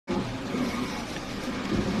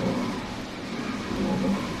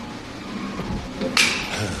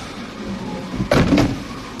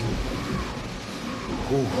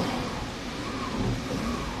Ooh.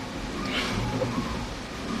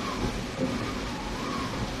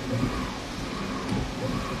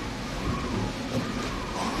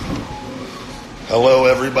 Hello,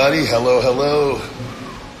 everybody. Hello, hello.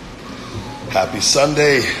 Happy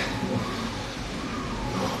Sunday.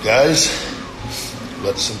 Guys,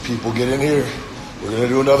 let some people get in here. We're going to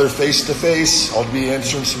do another face-to-face. I'll be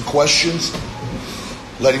answering some questions,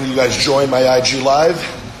 letting you guys join my IG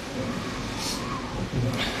Live.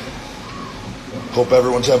 Hope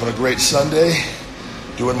everyone's having a great Sunday.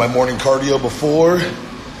 Doing my morning cardio before.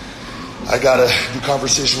 I got to do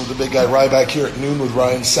conversation with the big guy Ryback here at noon with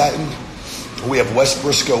Ryan Satin. We have Wes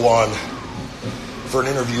Briscoe on for an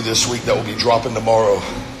interview this week that will be dropping tomorrow.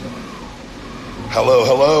 Hello,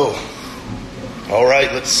 hello. All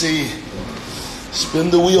right, let's see.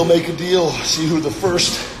 Spin the wheel, make a deal. See who the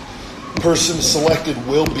first person selected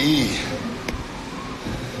will be.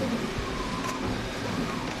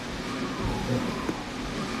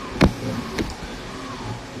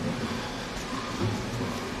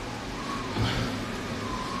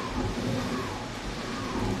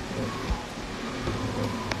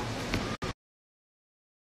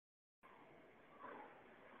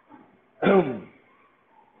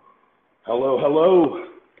 Hello, hello.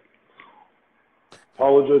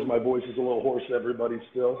 Apologize, my voice is a little hoarse, everybody,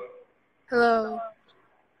 still. Hello.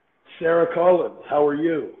 Sarah Collins, how are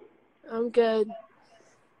you? I'm good.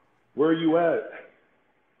 Where are you at?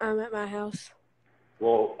 I'm at my house.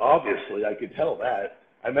 Well, obviously, I could tell that.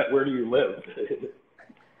 I meant, where do you live?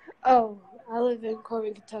 Oh, I live in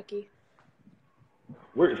Corbin, Kentucky.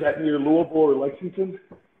 Where is that, near Louisville or Lexington?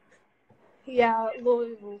 Yeah,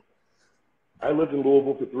 Louisville. I lived in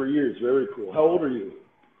Louisville for 3 years. Very cool. How old are you?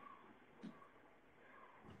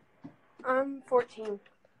 I'm 14.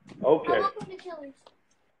 Okay. I work with the Chili's.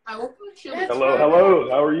 Hello,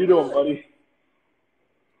 hello. How are you doing, buddy?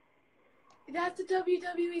 That's the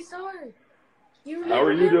WWE star. How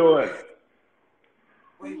are you doing?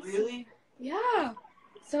 Wait, really? Yeah.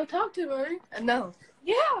 So talk to her. No.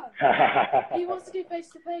 Yeah. He wants to do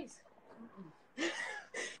face-to-face.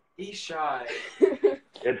 He's shy.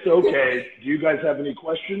 It's okay. Do you guys have any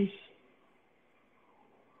questions?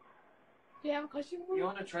 Do you have a question for me? You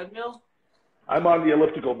on a treadmill? I'm on the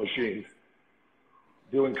elliptical machine,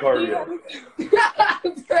 doing cardio.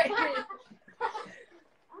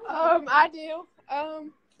 I do.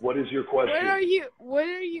 What is your question? When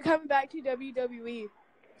are you coming back to WWE?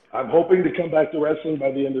 I'm hoping to come back to wrestling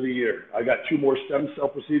by the end of the year. I got 2 more stem cell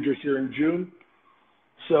procedures here in June.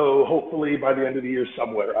 So hopefully by the end of the year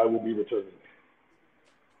somewhere I will be returning.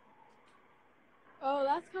 Oh,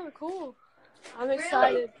 that's kind of cool. I'm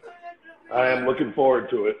excited. I am looking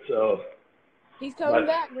forward to it. So He's coming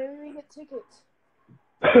back. When do we get tickets?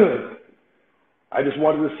 I just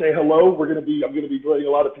wanted to say hello. I'm gonna be letting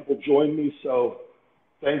a lot of people join me. So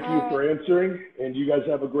thank you for answering, and you guys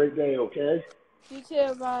have a great day. Okay. You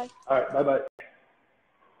too. Bye. All right. Bye bye.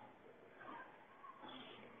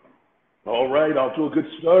 All right. Off to a good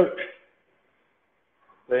start.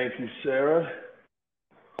 Thank you, Sarah.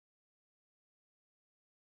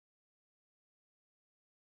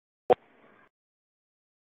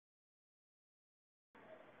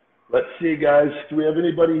 Let's see, guys. Do we have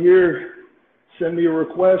anybody here? Send me a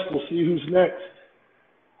request. We'll see who's next.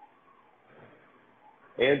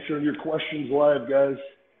 Answering your questions live, guys.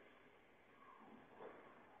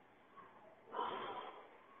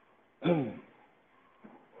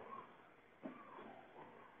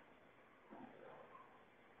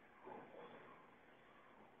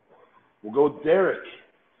 We'll go with Derek.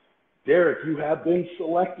 Derek, you have been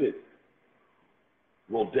selected.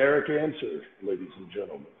 Will Derek answer, ladies and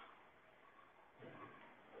gentlemen?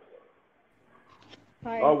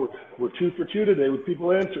 Hi. Oh, we're 2 for 2 today with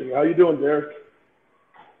people answering. How you doing, Derek?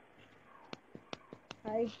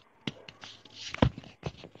 Hi.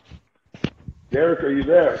 Derek, are you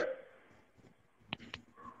there?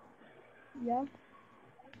 Yeah.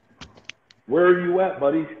 Where are you at,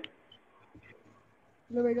 buddy?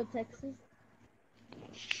 Laredo, Texas.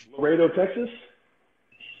 Laredo, Texas?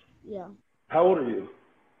 Yeah. How old are you?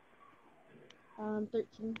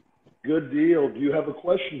 13. Good deal. Do you have a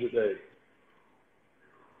question today?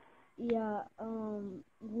 Yeah.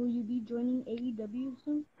 Will you be joining AEW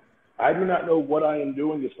soon? I do not know what I am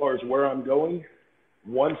doing as far as where I'm going.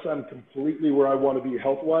 Once I'm completely where I want to be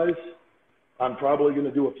health-wise, I'm probably going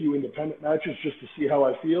to do a few independent matches just to see how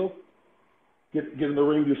I feel. Get in the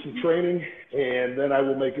ring, do some training, and then I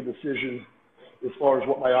will make a decision as far as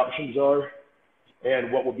what my options are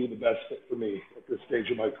and what will be the best fit for me at this stage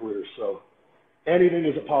of my career. So anything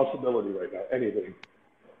is a possibility right now, anything.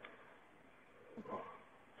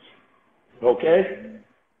 Okay?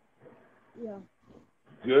 Yeah.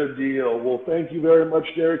 Good deal. Well, thank you very much,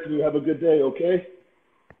 Derek, and you have a good day, okay?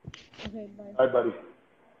 Okay, bye. All right, buddy.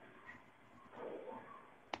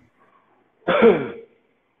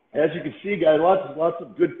 As you can see, guys, lots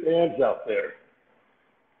of good fans out there.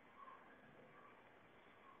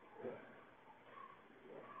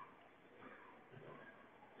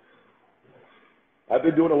 I've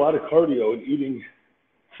been doing a lot of cardio and eating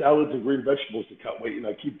salads and green vegetables to cut weight, and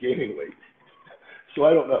I keep gaining weight. So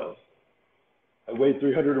I don't know. I weighed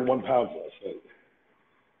 301 pounds last night.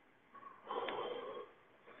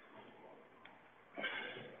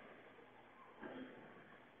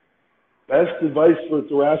 Best advice for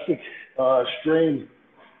thoracic strain: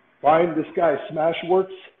 find this guy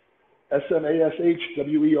Smashworks,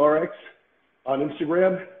 SMASHWERX, on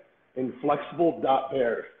Instagram, and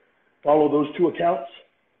flexible.bear. Follow those 2 accounts.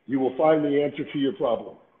 You will find the answer to your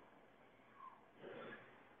problem.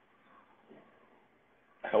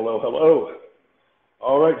 Hello, hello.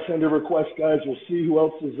 All right, send a request, guys. We'll see who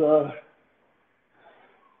else is.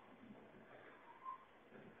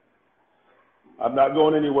 I'm not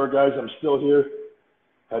going anywhere, guys. I'm still here.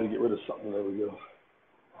 Had to get rid of something. There we go.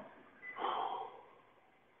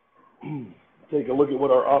 Take a look at what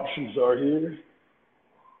our options are here.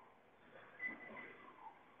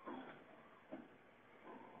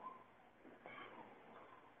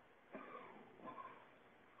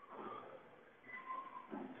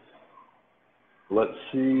 Let's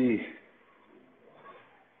see.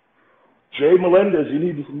 Jay Melendez, you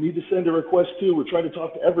need to send a request too. We're trying to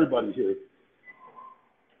talk to everybody here.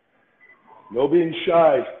 No being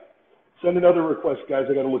shy. Send another request, guys.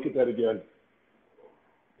 I got to look at that again.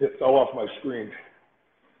 It fell off my screen.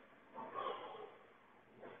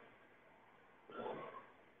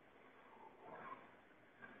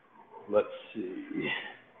 Let's see.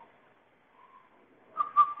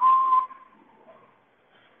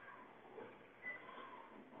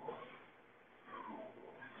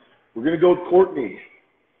 We're going to go with Courtney.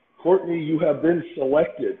 Courtney, you have been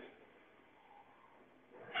selected.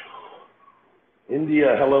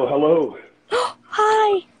 India, hello, hello.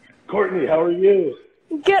 Hi. Courtney, how are you?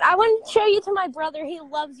 Good. I wanted to show you to my brother. He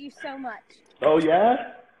loves you so much. Oh,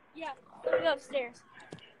 yeah? Yeah. Go upstairs.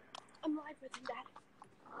 I'm live with him, Dad.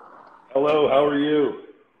 Hello, how are you?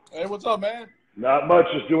 Hey, what's up, man? Not much,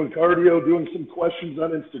 just doing cardio, doing some questions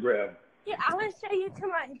on Instagram. Yeah, I want to show you to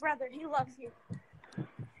my brother. He loves you.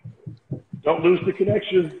 Don't lose the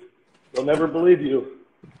connection. They'll never believe you.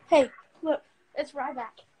 Hey, look. It's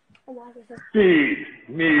Ryback. I'm live with him. Feed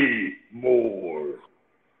me more.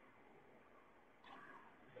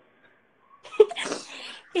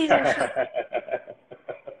 He's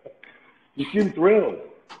You seem thrilled.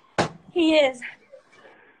 He is.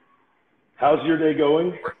 How's your day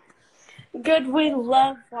going? Good. We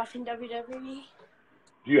love watching WWE.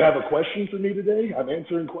 Do you have a question for me today? I'm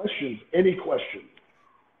answering questions. Any question.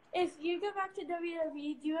 If you go back to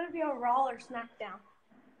WWE, do you want to be on Raw or SmackDown?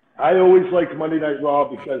 I always liked Monday Night Raw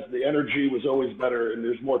because the energy was always better and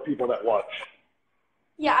there's more people that watch.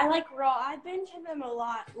 Yeah, I like Raw. I've been to them a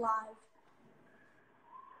lot live.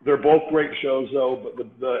 They're both great shows, though,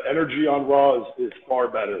 but the energy on Raw is far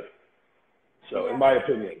better. So, Yeah. in my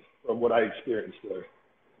opinion, from what I experienced there.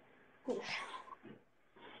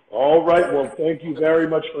 All right. Well, thank you very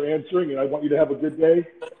much for answering, and I want you to have a good day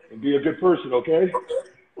and be a good person, okay?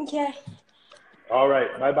 Okay. All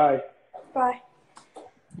right. Bye-bye. Bye.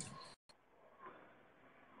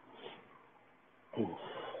 Ooh.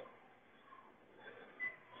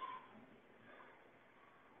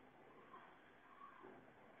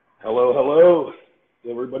 Hello, hello.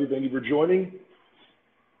 Everybody, thank you for joining.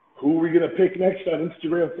 Who are we going to pick next on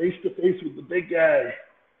Instagram face-to-face with the big guy?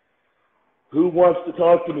 Who wants to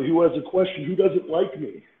talk to me? Who has a question? Who doesn't like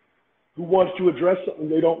me? Who wants to address something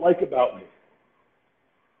they don't like about me?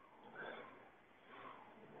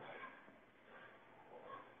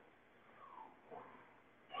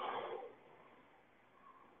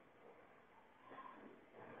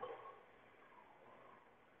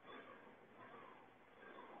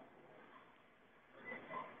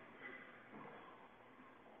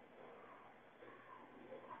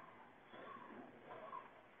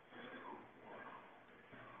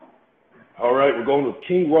 All right, we're going with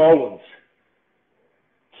King Rollins.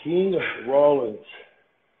 King Rollins.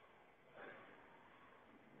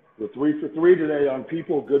 We're 3 for 3 today on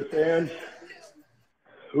people, good fans.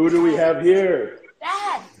 Who do we have here?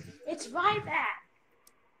 Dad, it's Ryback.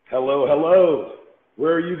 Hello, hello.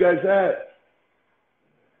 Where are you guys at?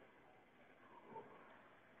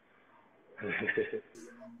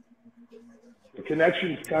 The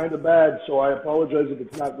connection's kind of bad, so I apologize if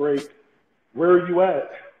it's not great. Where are you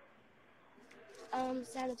at? from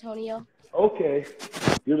San Antonio. Okay.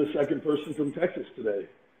 You're the second person from Texas today.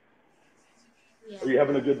 Yeah. Are you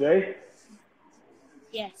having a good day?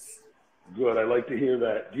 Yes. Good. I like to hear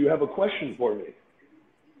that. Do you have a question for me?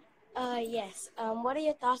 Yes. What are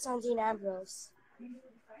your thoughts on Dean Ambrose?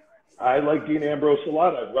 I like Dean Ambrose a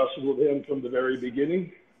lot. I've wrestled with him from the very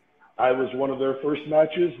beginning. I was one of their first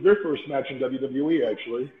match in WWE,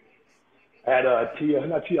 actually. At not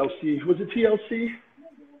TLC. Was it TLC?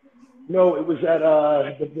 No, it was at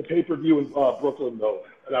the pay-per-view in Brooklyn, though.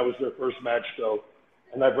 And that was their first match, so.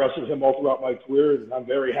 And I've wrestled him all throughout my career, and I'm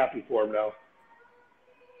very happy for him now.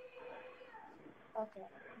 Okay.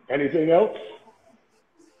 Anything else?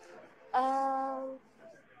 No,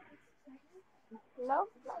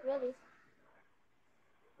 not really.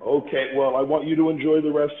 Okay, well, I want you to enjoy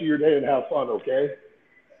the rest of your day and have fun, okay?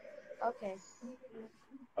 Okay.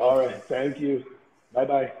 All right, thank you.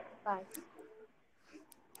 Bye-bye. Bye.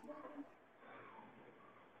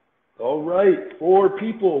 All right, 4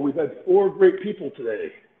 people. We've had 4 great people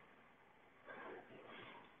today.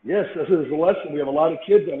 Yes, this is a lesson. We have a lot of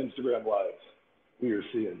kids on Instagram Live we are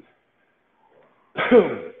seeing.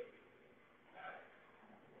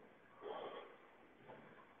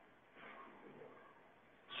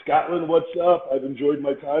 Scotland, what's up? I've enjoyed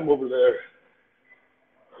my time over there.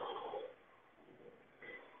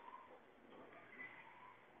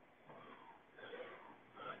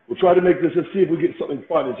 We'll try to make this and see if we get something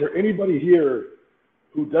fun. Is there anybody here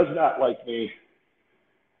who does not like me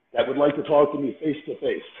that would like to talk to me face to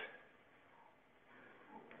face?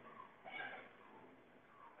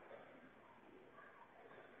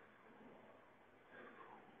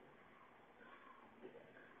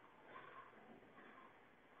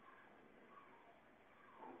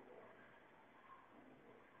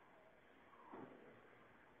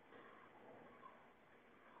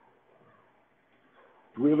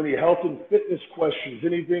 Do we have any health and fitness questions?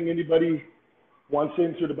 Anything anybody wants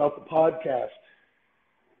answered about the podcast?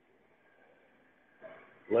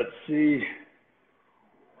 Let's see.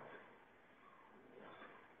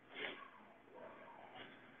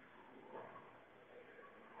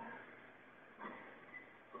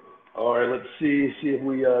 All right, let's see if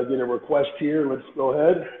we get a request here. Let's go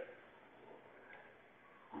ahead.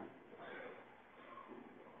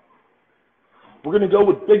 We're going to go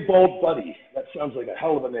with Big Bald Buddy. That sounds like a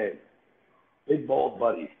hell of a name. Big Bald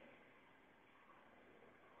Buddy.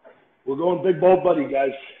 We're going Big Bald Buddy, guys.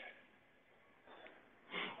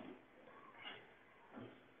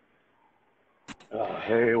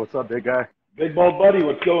 Hey, what's up, big guy? Big Bald Buddy,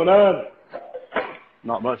 what's going on?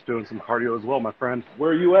 Not much, doing some cardio as well, my friend. Where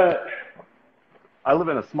are you at? I live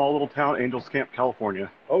in a small little town, Angels Camp,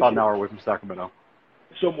 California, Okay. about an hour away from Sacramento.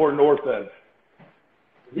 So more north then.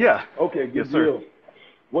 Yeah. Okay, good Yes, deal. sir.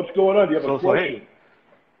 What's going on? Do you have a So, question? hey,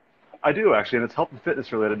 I do, actually, and it's health and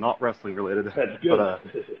fitness related, not wrestling related. That's good. But,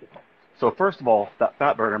 so first of all, that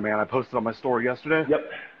fat burner, man, I posted on my story yesterday.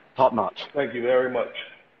 Yep. Top notch. Thank you very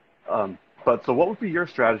much. But so what would be your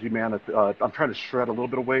strategy, man, if I'm trying to shred a little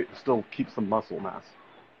bit of weight and still keep some muscle mass?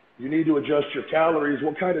 You need to adjust your calories.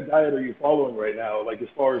 What kind of diet are you following right now? Like as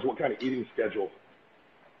far as what kind of eating schedule?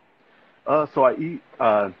 So I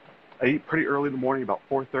eat pretty early in the morning, about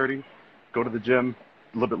 4:30. Go to the gym.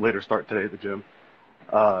 A little bit later start today at the gym.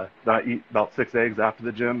 Then I eat about 6 eggs after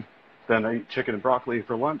the gym. Then I eat chicken and broccoli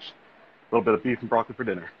for lunch. A little bit of beef and broccoli for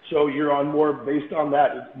dinner. So you're on more, based on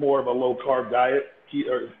that, it's more of a low carb diet?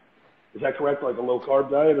 Is that correct? Like a low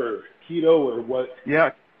carb diet or keto or what?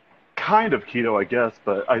 Yeah, kind of keto, I guess,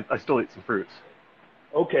 but I still eat some fruits.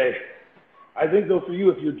 Okay. I think though for you,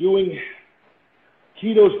 if you're doing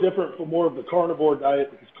keto's different from more of the carnivore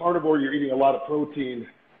diet, because carnivore you're eating a lot of protein.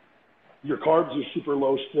 Your carbs are super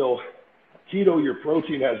low still. Keto, your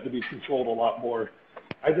protein has to be controlled a lot more.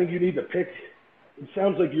 I think you need to pick, it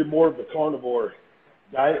sounds like you're more of the carnivore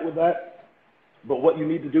diet with that, but what you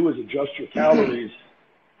need to do is adjust your calories.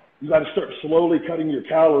 You got to start slowly cutting your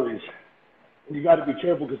calories. And you got to be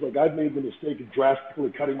careful because like I've made the mistake of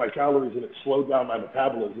drastically cutting my calories and it slowed down my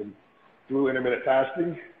metabolism through intermittent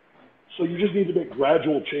fasting. So you just need to make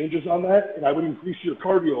gradual changes on that, and I would increase your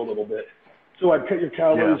cardio a little bit. So I'd cut your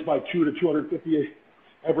calories by 2 to 250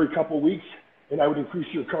 every couple of weeks, and I would increase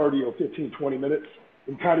your cardio 15, 20 minutes,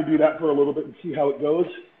 and kind of do that for a little bit and see how it goes,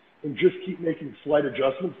 and just keep making slight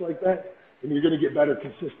adjustments like that, and you're going to get better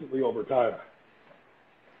consistently over time.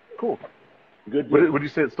 Cool. Good. Would you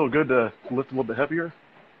say it's still good to lift a little bit heavier?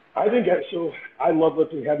 I think so. I love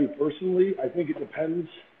lifting heavy personally. I think it depends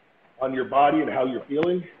on your body and how you're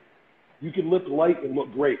feeling. You can lift light and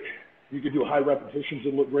look great. You can do high repetitions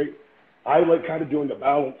and look great. I like kind of doing a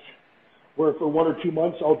balance where for 1 or 2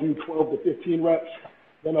 months I'll do 12 to 15 reps,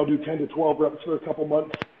 Then I'll do 10 to 12 reps for a couple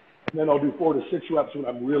months. And then I'll do 4 to 6 reps when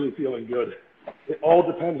I'm really feeling good. It all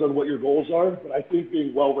depends on what your goals are, but I think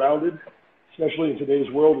being well-rounded, especially in today's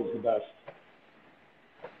world, is the best.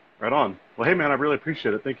 Right on. Well, hey, man, I really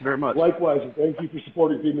appreciate it. Thank you very much. Likewise, and thank you for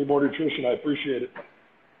supporting Feed Me More Nutrition. I appreciate it.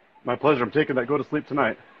 My pleasure. I'm taking that go to sleep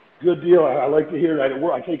tonight. Good deal. I like to hear that.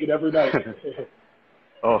 I take it every night.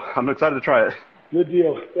 Oh, I'm excited to try it. Good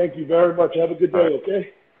deal. Thank you very much. Have a good day, Right.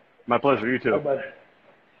 okay? My pleasure. You too. Bye-bye.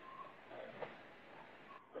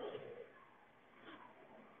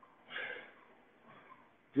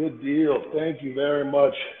 Good deal. Thank you very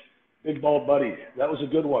much, Big Bald Buddy. That was a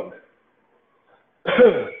good one.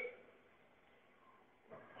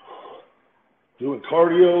 Doing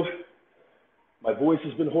cardio. My voice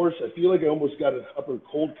has been hoarse. I feel like I almost got an upper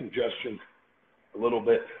cold congestion a little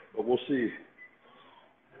bit, but we'll see.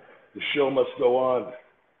 The show must go on.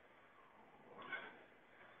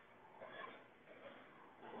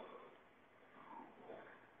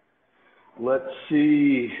 Let's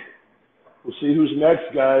see. We'll see who's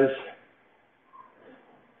next, guys.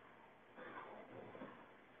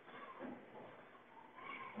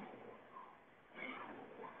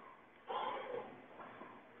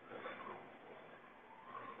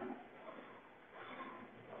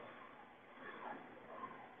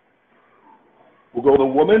 We'll go the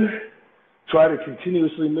woman. Try to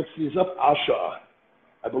continuously mix these up. Asha.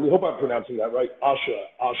 I hope I'm pronouncing that right. Asha.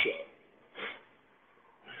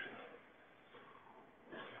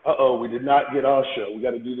 Uh-oh, we did not get Asha. We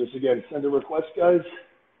got to do this again. Send a request, guys.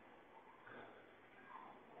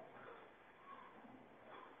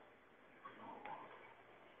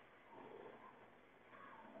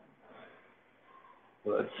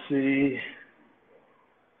 Let's see.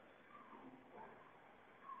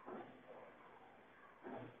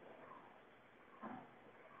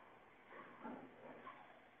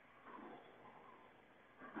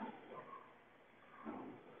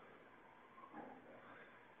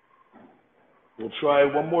 We'll try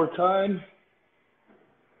one more time.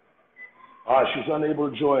 She's unable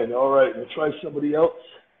to join. All right, we'll try somebody else.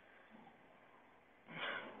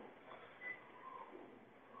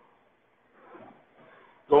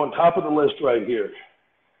 Go on top of the list right here.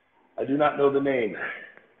 I do not know the name.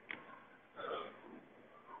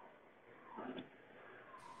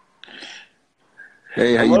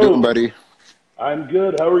 Hey, how Hello. you doing, buddy? I'm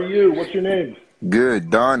good. How are you? What's your name? Good,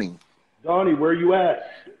 Donnie. Donnie, where are you at?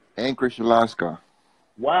 Anchorage, Alaska.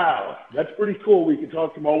 Wow, that's pretty cool. We can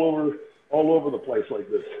talk from all over the place like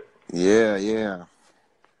this. Yeah.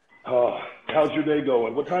 How's your day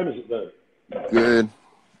going? What time is it then? Good.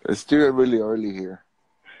 It's still really early here.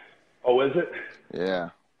 Oh, is it? Yeah.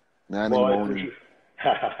 9 in the Well, I morning.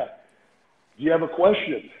 Do you have a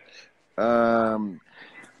question?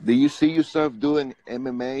 Do you see yourself doing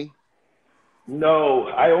MMA? No,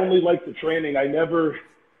 I only like the training.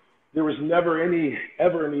 There was never any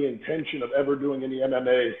intention of ever doing any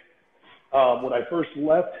MMA. When I first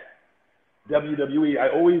left WWE, I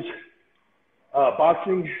always,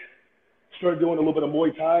 boxing, started doing a little bit of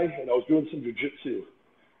Muay Thai, and I was doing some jiu-jitsu.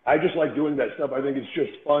 I just like doing that stuff. I think it's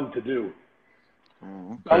just fun to do.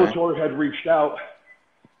 Okay. Bellator had reached out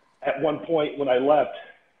at one point when I left,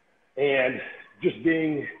 and just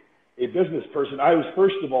being a business person, I was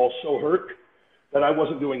first of all so hurt that I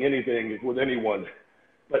wasn't doing anything with anyone.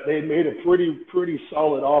 But they made a pretty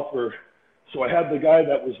solid offer. So I had the guy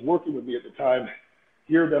that was working with me at the time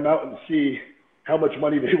hear them out and see how much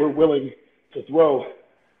money they were willing to throw.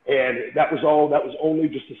 And that was all. That was only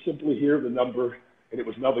just to simply hear the number, and it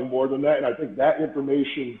was nothing more than that. And I think that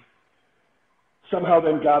information somehow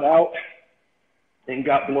then got out and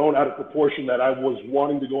got blown out of proportion that I was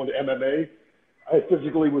wanting to go into MMA.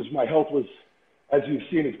 My health was, as you've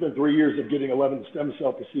seen, it's been 3 years of getting 11 stem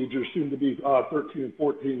cell procedures, soon to be 13 and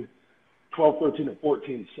 14, 12, 13, and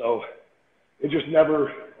 14. So it just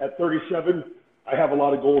never, at 37, I have a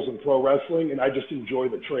lot of goals in pro wrestling, and I just enjoy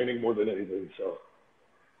the training more than anything. So.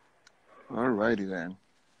 All righty then.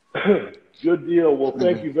 Good deal. Well,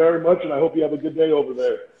 thank you very much, and I hope you have a good day over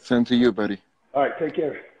there. Same to you, buddy. All right, take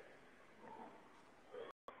care.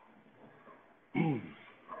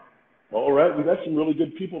 All right, we got some really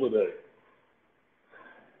good people today.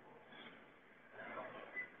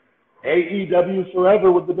 AEW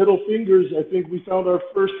forever with the middle fingers. I think we found our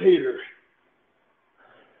first hater.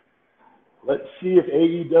 Let's see if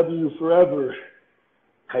AEW forever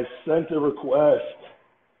has sent a request.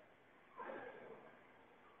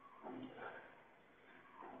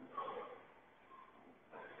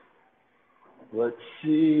 Let's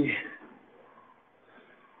see.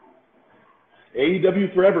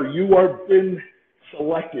 AEW forever, you have been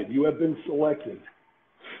selected. You have been selected.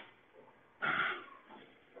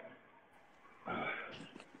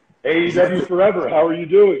 AEW Forever, how are you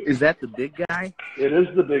doing? Is that the big guy? It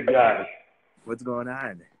is the big guy. What's going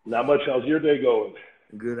on? Not much. How's your day going?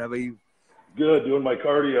 Good. How about you? Good, doing my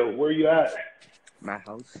cardio. Where are you at? My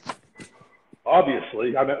house.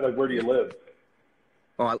 Obviously. I meant, like, where do you live?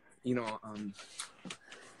 Oh,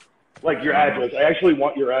 Like your address. I actually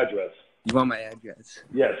want your address. you want my address?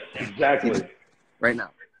 Yes, exactly. Right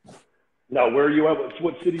now. Now, where are you at?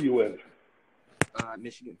 What city you in?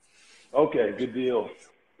 Michigan. Okay, good deal.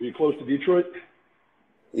 Are you close to Detroit?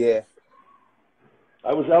 Yeah.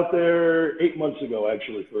 I was out there 8 months ago,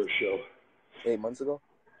 actually, for a show. 8 months ago?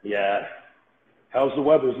 Yeah. How's the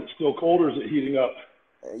weather? Is it still cold or is it heating up?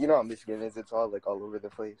 You know how Michigan is. It's all over the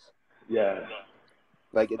place. Yeah.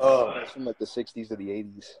 Like it's from like the 60s to the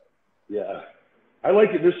 80s. Yeah. I like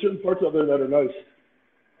it. There's certain parts out there that are nice.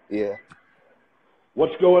 Yeah.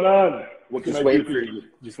 What's going on? What can Just I do for you?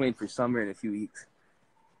 Just waiting for summer in a few weeks.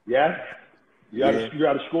 Yeah? You're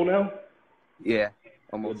out of school now? Yeah. Good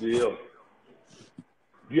Almost. deal.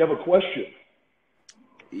 Do you have a question?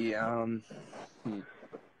 Yeah.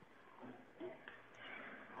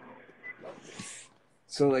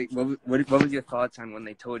 So, like, what was your thoughts on when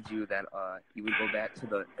they told you that you would go back to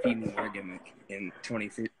the Feed Me More gimmick in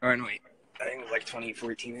 2015? Or no, wait, I think it was like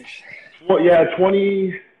 2014-ish. Well, yeah,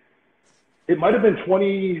 it might have been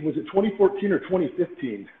 2014 or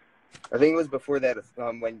 2015? I think it was before that,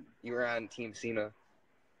 when you were on Team Cena.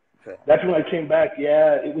 That's when I came back.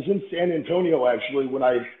 Yeah, it was in San Antonio, actually, when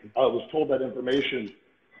I was told that information.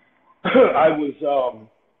 Before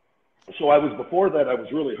that, I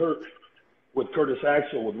was really hurt with Curtis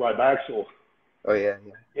Axel, with Ryback. Oh, yeah.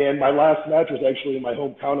 And my last match was actually in my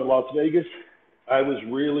hometown in Las Vegas. I was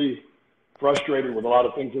really frustrated with a lot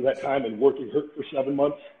of things at that time and working hurt for 7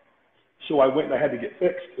 months. So I went and I had to get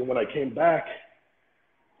fixed. And when I came back,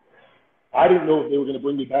 I didn't know if they were going to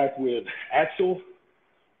bring me back with Axel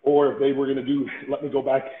or if they were going to let me go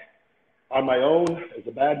back on my own as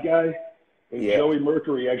a bad guy. And Joey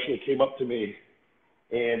Mercury actually came up to me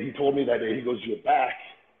and he told me that day, he goes, "You're back."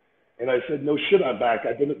 And I said, "No shit, I'm back.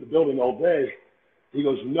 I've been at the building all day." He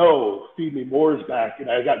goes, "No, Feed Me More is back." And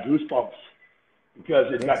I got goosebumps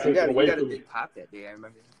because it got taken away from me. You got a big pop that day, I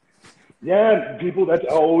remember. Yeah, people,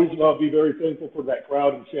 I'll always be very thankful for that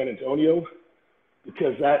crowd in San Antonio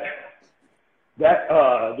because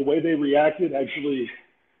the way they reacted actually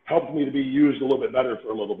helped me to be used a little bit better for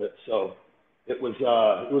a little bit. So it was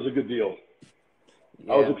a good deal.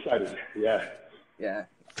 Yeah. I was excited. Yeah. Yeah.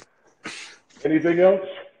 Anything else?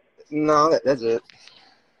 No, that's it.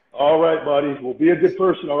 All right, buddy. Well, be a good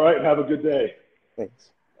person, all right, and have a good day.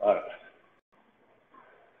 Thanks. All right.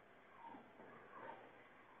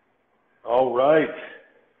 All right.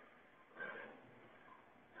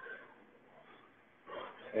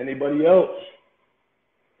 Anybody else?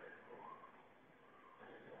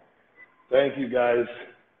 Thank you, guys.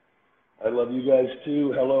 I love you guys,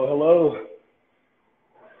 too. Hello, hello.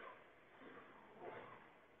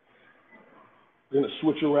 Going to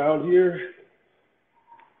switch around here.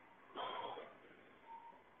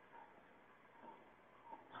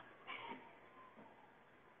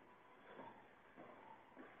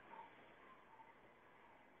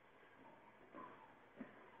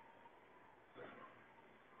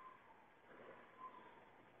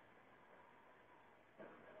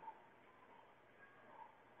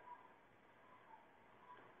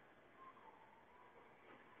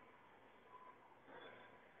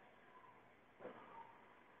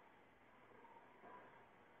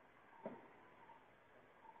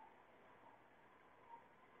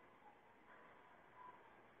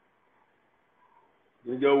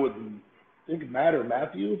 We go with, I think, Matt or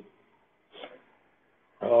Matthew.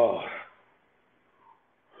 Oh,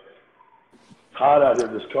 hot out here,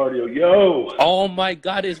 this cardio. Yo! Oh my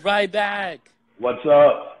God, it's Ryback. What's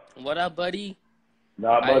up? What up, buddy?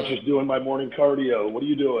 Not much, just doing my morning cardio. What are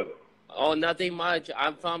you doing? Oh, nothing much.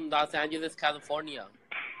 I'm from Los Angeles, California.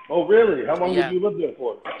 Oh, really? How long have you lived there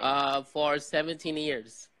for? For 17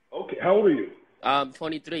 years. Okay, how old are you?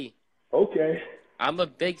 23. Okay. I'm a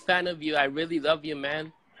big fan of you. I really love you,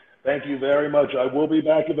 man. Thank you very much. I will be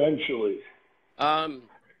back eventually.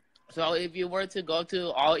 So if you were to go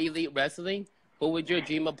to All Elite Wrestling, who would your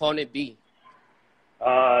dream opponent be?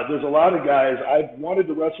 There's a lot of guys. I've wanted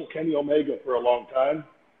to wrestle Kenny Omega for a long time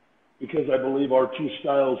because I believe our two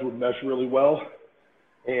styles would mesh really well.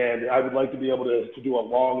 And I would like to be able to do a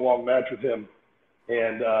long, long match with him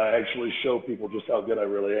and actually show people just how good I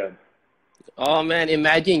really am. Oh, man,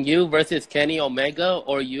 imagine you versus Kenny Omega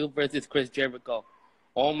or you versus Chris Jericho.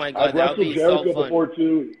 Oh, my God, that would be so fun. I've wrestled Jericho before,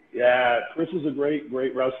 too. Yeah, Chris is a great,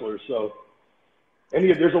 great wrestler. So,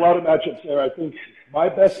 there's a lot of matchups there. I think my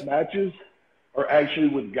best matches are actually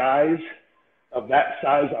with guys of that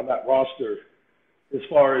size on that roster as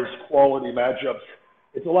far as quality matchups.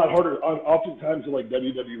 It's a lot harder oftentimes in like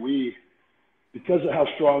WWE because of how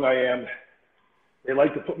strong I am. They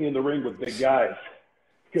like to put me in the ring with big guys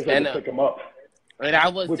because I And can pick them up, and I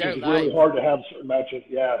was which there is really live. hard to have certain matchups.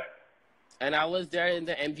 Yeah. And I was there in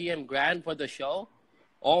the MGM Grand for the show.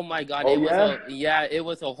 Oh my God, Oh, it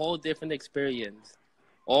was a whole different experience.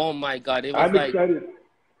 Oh my God, it was I'm like excited.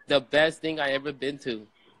 the best thing I ever been to.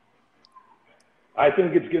 I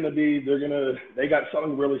think it's going to be, they got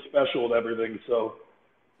something really special with everything. So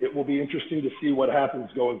it will be interesting to see what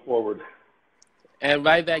happens going forward. And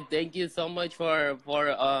Ryback, thank you so much for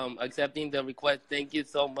accepting the request. Thank you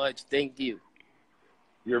so much. Thank you.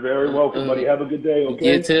 You're very welcome, buddy. Have a good day,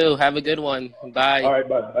 okay? You too. Have a good one. Bye. All right,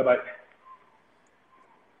 bud. Bye-bye.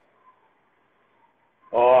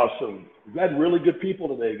 Awesome. We've had really good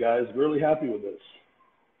people today, guys. Really happy with this.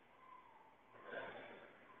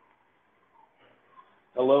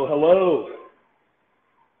 Hello, hello.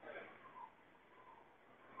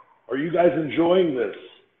 Are you guys enjoying this?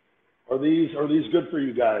 Are these good for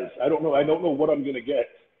you guys? I don't know. I don't know what I'm going to get.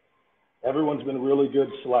 Everyone's been really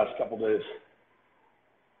good the last couple days.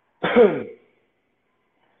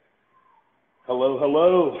 Hello,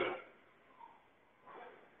 hello.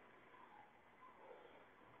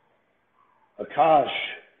 Akash,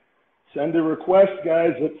 send a request,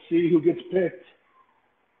 guys. Let's see who gets picked.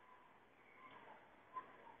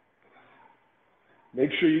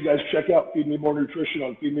 Make sure you guys check out Feed Me More Nutrition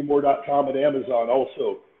on feedmemore.com and Amazon.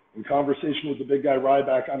 Also, In Conversation with the Big Guy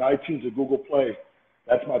Ryback on iTunes and Google Play.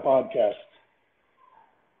 That's my podcast.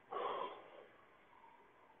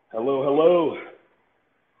 Hello, hello.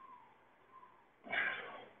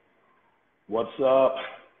 What's up?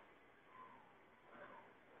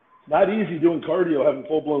 It's not easy doing cardio, having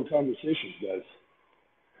full-blown conversations, guys.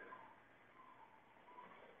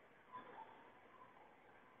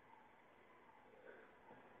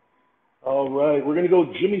 All right, we're going to go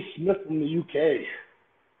Jimmy Smith from the UK.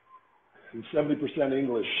 And 70%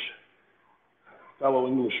 English. Fellow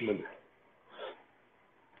Englishman.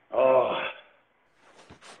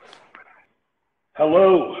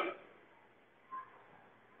 Hello.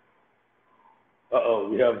 Uh-oh,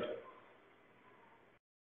 we have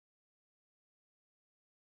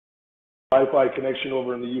Wi-Fi connection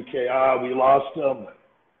over in the UK. We lost him.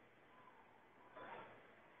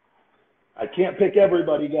 I can't pick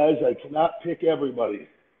everybody, guys. I cannot pick everybody.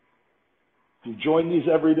 If you join these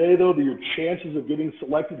every day, though, your chances of getting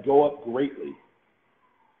selected go up greatly.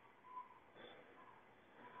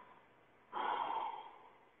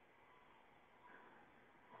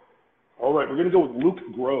 All right, we're going to go with Luke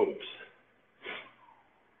Groves.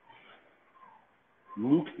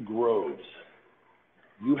 Luke Groves,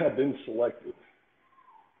 you have been selected.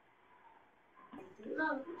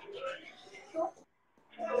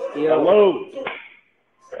 Hello.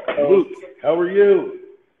 Luke, how are you?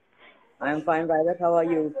 I'm fine, Ryback. How are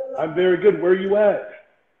you? I'm very good. Where are you at?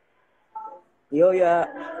 Yeah.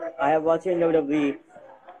 I have watched in WWE.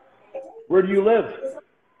 Where do you live?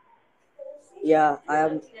 Yeah, I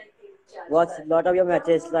have watched a lot of your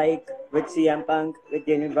matches, like with CM Punk, with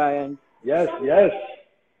Daniel Bryan. Yes.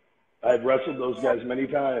 I've wrestled those guys many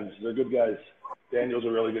times. They're good guys. Daniel's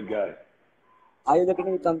a really good guy. Are you looking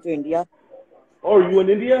to come to India? Oh, are you in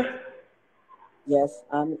India? Yes,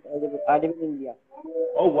 I live in India.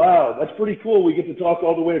 Oh, wow. That's pretty cool. We get to talk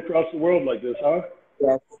all the way across the world like this, huh?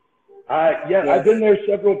 Yes. Yes. I've been there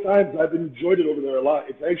several times. I've enjoyed it over there a lot.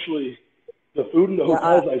 It's actually, the food and the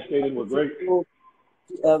hotels I stayed in were great.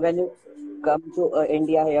 When you come to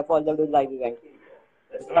India here for the live event.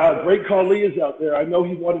 Great call. Lee is out there. I know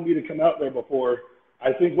he wanted me to come out there before.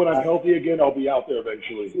 I think when I'm healthy again, I'll be out there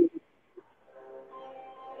eventually.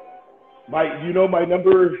 My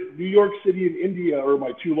number, New York City and India are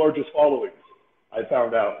my two largest followings, I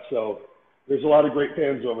found out. So there's a lot of great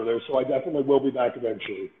fans over there. So I definitely will be back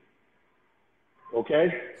eventually.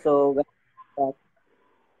 Okay? So,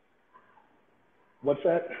 what's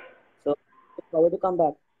that? So, how will you come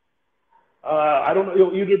back? I don't know.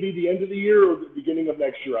 It'll either be the end of the year or the beginning of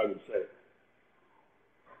next year, I would say.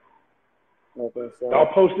 Okay, so I'll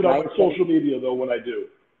post it on my social media, though, when I do.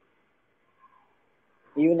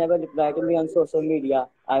 You never reply to me on social media.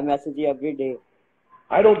 I message you every day.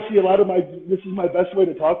 I don't see a lot of this is my best way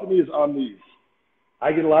to talk to me is on these.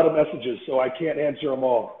 I get a lot of messages, so I can't answer them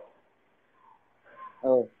all.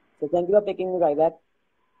 Oh, so thank you for picking me right back.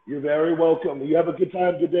 You're very welcome. You have a good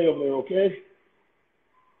time, good day over there, okay?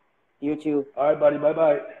 You too. All right, buddy.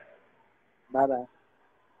 Bye-bye. Bye-bye.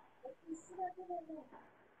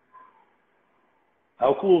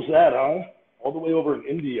 How cool is that, huh? All the way over in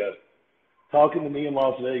India. talking to me in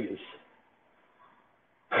Las Vegas.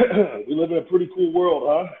 We live in a pretty cool world,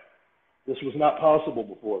 huh? This was not possible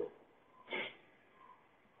before.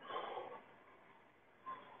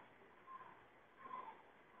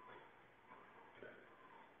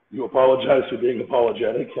 You apologize for being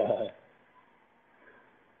apologetic.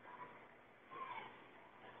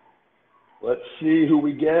 Let's see who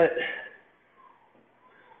we get.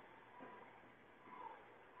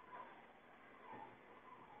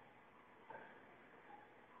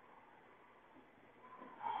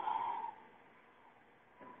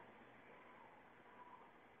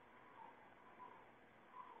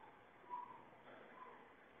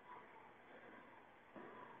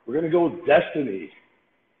 We're going to go with Destiny.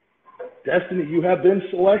 Destiny, you have been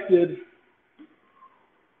selected.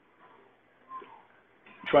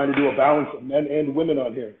 Trying to do a balance of men and women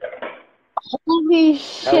on here. Holy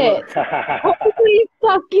shit. Holy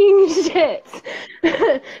fucking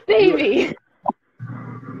shit. Baby.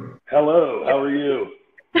 Hello, how are you?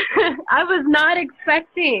 I was not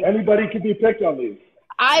expecting. Anybody can be picked on these.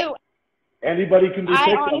 Anybody can be picked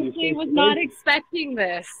I on these. honestly was not expecting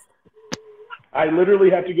this. I literally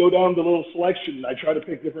have to go down the little selection and I try to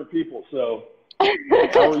pick different people. So,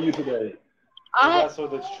 how are you today? A wrestler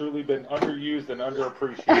that's truly been underused and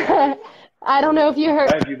underappreciated. I don't know if you heard.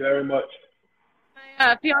 Thank you very much.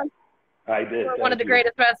 My fiance. I did. One of the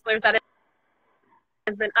greatest wrestlers that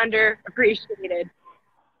has been underappreciated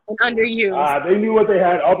and underused. They knew what they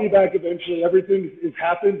had. I'll be back eventually. Everything has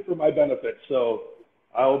happened for my benefit. So,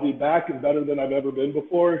 I'll be back and better than I've ever been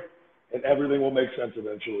before, and everything will make sense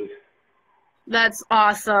eventually. That's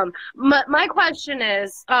awesome. My question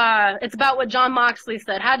is, it's about what John Moxley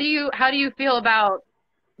said. How do you feel about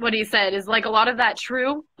what he said? Is like a lot of that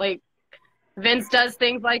true? Like Vince does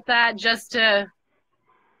things like that just to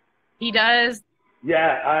he does?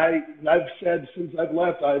 Yeah, I've said since I've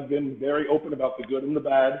left, I've been very open about the good and the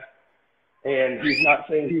bad. And he's not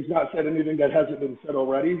said anything that hasn't been said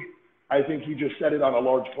already. I think he just said it on a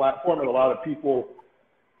large platform, and a lot of people,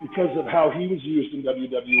 because of how he was used in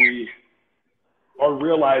WWE, are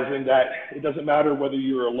realizing that it doesn't matter whether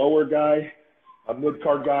you're a lower guy, a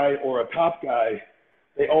mid-card guy, or a top guy.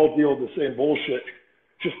 They all deal with the same bullshit.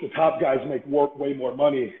 Just the top guys make way more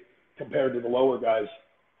money compared to the lower guys.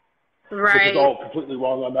 Right. Which is all completely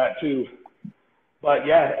wrong on that, too. But,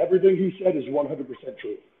 yeah, everything he said is 100%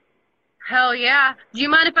 true. Hell yeah. Do you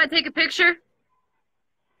mind if I take a picture?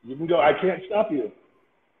 You can go. I can't stop you.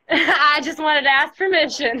 I just wanted to ask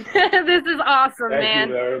permission. This is awesome, man. Thank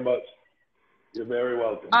you very much. You're very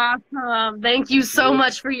welcome. Awesome. Thank you so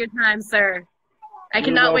much for your time, sir. I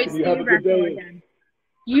cannot wait to see you wrestle again.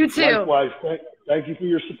 You too. Likewise. Thank you for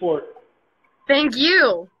your support. Thank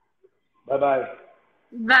you. Bye-bye.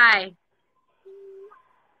 Bye.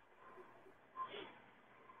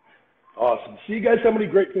 Awesome. See, guys, how many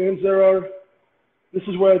great fans there are? This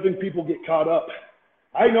is where I think people get caught up.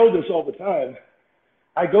 I know this all the time.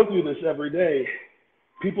 I go through this every day.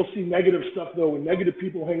 People see negative stuff, though, when negative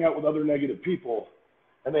people hang out with other negative people,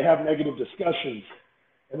 and they have negative discussions.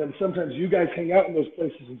 And then sometimes you guys hang out in those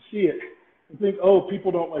places and see it and think, oh,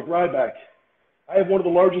 people don't like Ryback. I have one of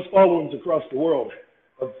the largest followings across the world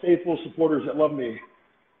of faithful supporters that love me,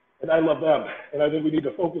 and I love them. And I think we need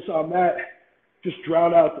to focus on that, just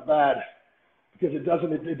drown out the bad, because it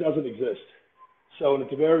doesn't exist. So, and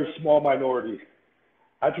it's a very small minority.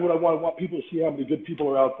 That's what I want. I want people to see how many good people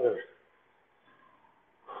are out there.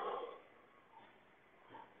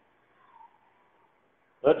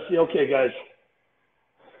 Let's see. Okay, guys.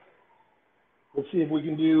 Let's see if we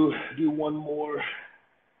can do one more.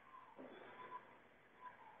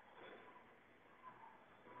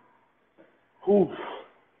 Ooh,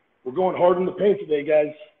 we're going hard in the paint today,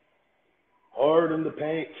 guys. Hard in the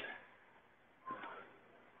paint.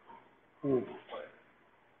 Ooh.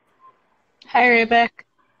 Hi, Ryback.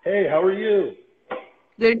 Hey, how are you?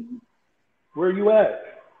 Good. Where are you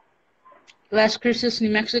at? Las Cruces,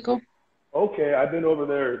 New Mexico. Okay, I've been over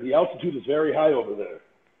there. The altitude is very high over there.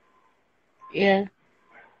 Yeah.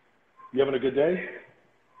 You having a good day?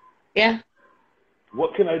 Yeah.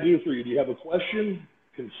 What can I do for you? Do you have a question,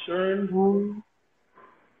 concern?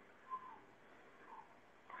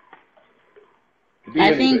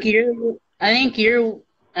 I think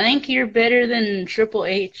you're better than Triple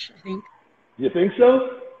H. I think. You think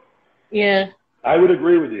so? Yeah. I would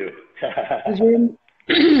agree with you.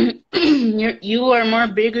 You are more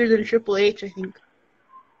bigger than Triple H, I think.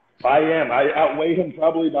 I am. I outweigh him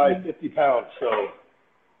probably by 50 pounds, so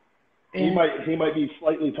yeah. he might be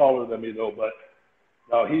slightly taller than me though, but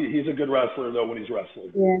no, he's a good wrestler though when he's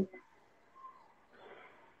wrestling. Yeah.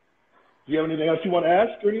 Do you have anything else you want to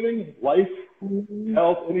ask or anything? Life,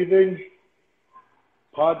 health, anything?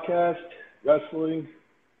 podcast, wrestling.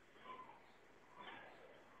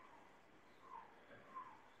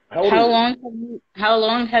 How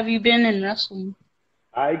long have you been in wrestling?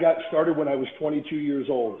 I got started when I was 22 years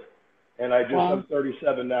old, and I just Wow. I'm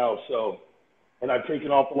 37 now. So, and I've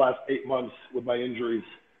taken off the last 8 months with my injuries,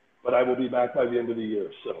 but I will be back by the end of the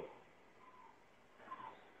year. So,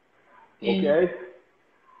 okay.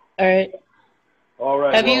 All right. All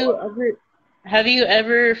right. Have you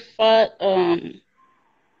ever fought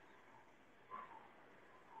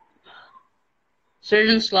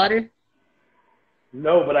Surgeon Slaughter?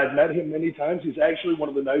 No, but I've met him many times. He's actually one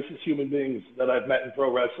of the nicest human beings that I've met in pro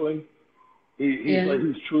wrestling.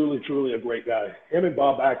 He's truly a great guy. Him and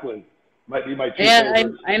Bob Backlund might be my two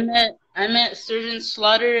favorites. I met Surgeon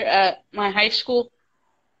Slaughter at my high school.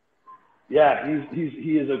 Yeah,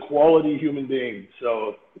 he is a quality human being.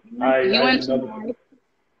 So He went to my high school,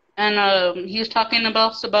 and he was talking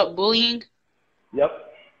about bullying. Yep.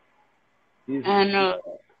 And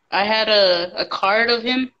I had a card of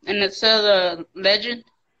him, and it said legend.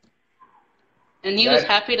 And he was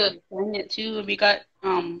happy to sign it too. We got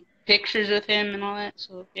pictures with him and all that.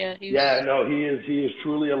 So yeah, he is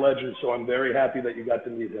truly a legend. So I'm very happy that you got to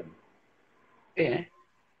meet him. Yeah.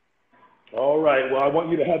 All right. Well, I want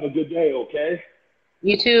you to have a good day. Okay.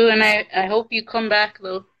 You too, and I hope you come back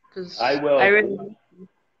though, because I will.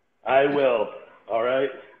 I will. All right.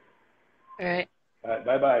 All right. All right.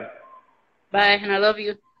 Bye. Bye, and I love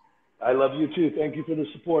you. I love you too. Thank you for the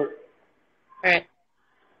support. All right.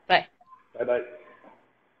 Bye. Bye.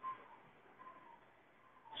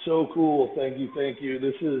 So cool. Thank you.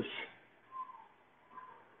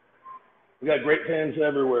 We got great fans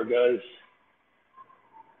everywhere, guys.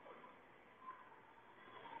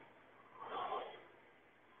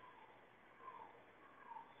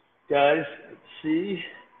 Guys, let's see.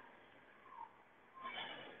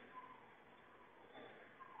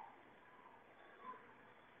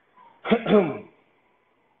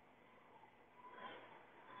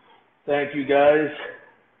 Thank you, guys.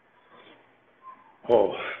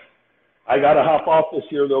 Oh, I got to hop off this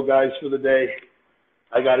year, though, guys, for the day.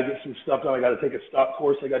 I got to get some stuff done. I got to take a stock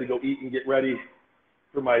course. I got to go eat and get ready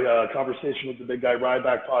for my conversation with the big guy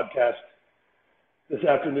Ryback podcast this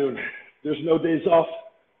afternoon. There's no days off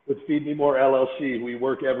with Feed Me More LLC. We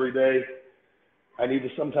work every day. I need to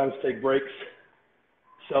sometimes take breaks,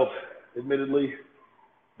 self-admittedly,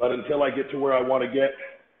 but until I get to where I want to get,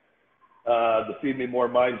 the Feed Me More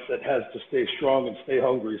mindset has to stay strong and stay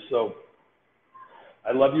hungry. So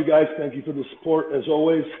I love you guys. Thank you for the support, as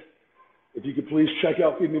always. If you could please check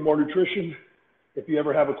out Feed Me More Nutrition. If you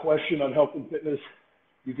ever have a question on health and fitness,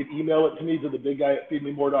 you can email it to me, to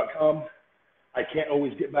thebigguy@feedmemore.com. I can't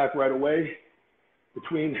always get back right away.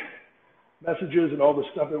 Between messages and all the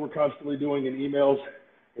stuff that we're constantly doing in emails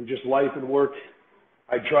and just life and work,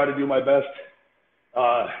 I try to do my best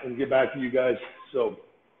and get back to you guys. So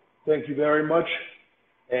thank you very much.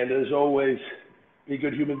 And as always, be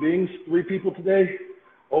good human beings. 3 people today.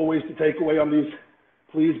 Always the takeaway on these.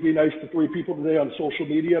 Please be nice to 3 people today on social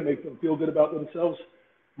media. Make them feel good about themselves.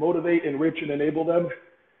 Motivate, enrich, and enable them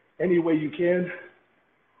any way you can.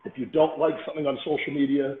 If you don't like something on social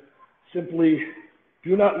media, simply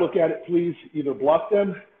do not look at it, please. Either block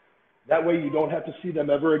them. That way you don't have to see them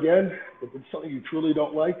ever again if it's something you truly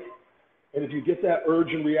don't like. And if you get that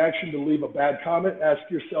urge and reaction to leave a bad comment, ask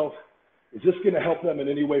yourself, is this going to help them in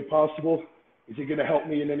any way possible? Is it going to help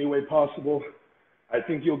me in any way possible? I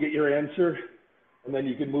think you'll get your answer, and then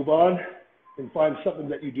you can move on and find something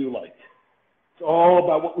that you do like. It's all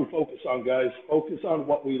about what we focus on, guys. Focus on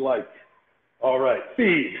what we like. All right.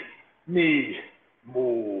 Feed me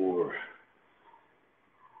more.